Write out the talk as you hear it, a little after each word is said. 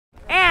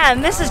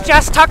And this is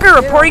Jess Tucker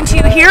reporting to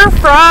you here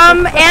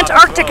from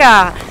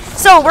Antarctica.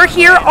 So we're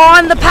here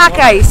on the pack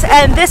ice,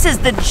 and this is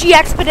the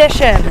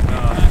G-Expedition.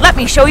 Let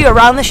me show you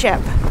around the ship.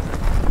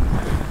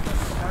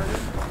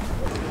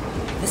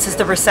 This is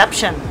the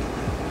reception.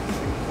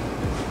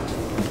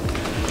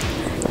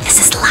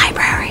 This is the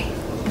library.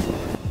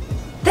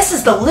 This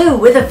is the loo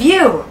with a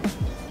view.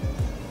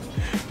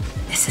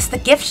 This is the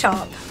gift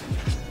shop.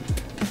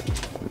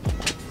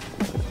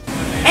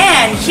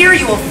 And here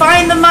you will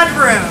find the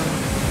mudroom.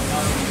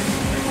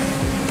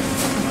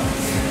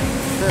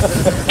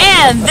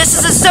 And this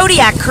is a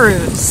Zodiac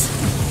cruise.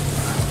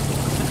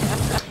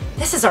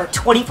 This is our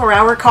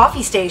 24-hour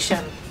coffee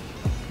station.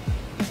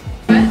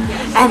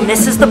 And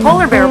this is the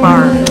polar bear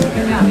bar.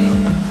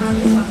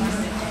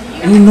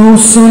 Ain't no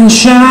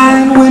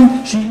sunshine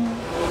when she...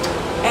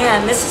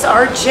 And this is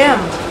our gym.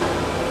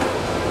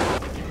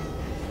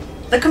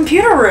 The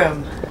computer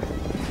room.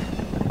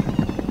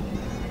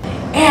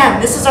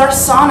 And this is our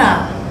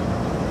sauna.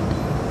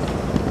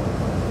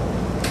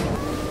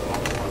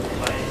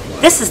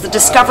 This is the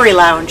Discovery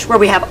Lounge, where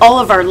we have all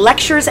of our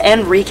lectures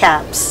and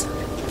recaps.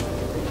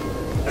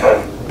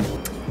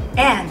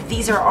 And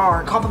these are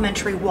our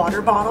complimentary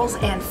water bottles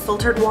and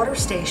filtered water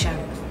station.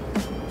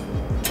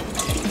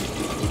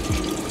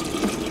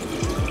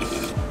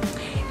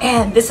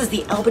 And this is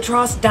the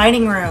Albatross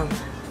dining room.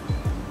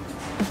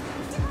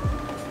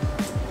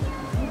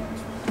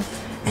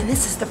 And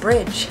this is the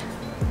bridge.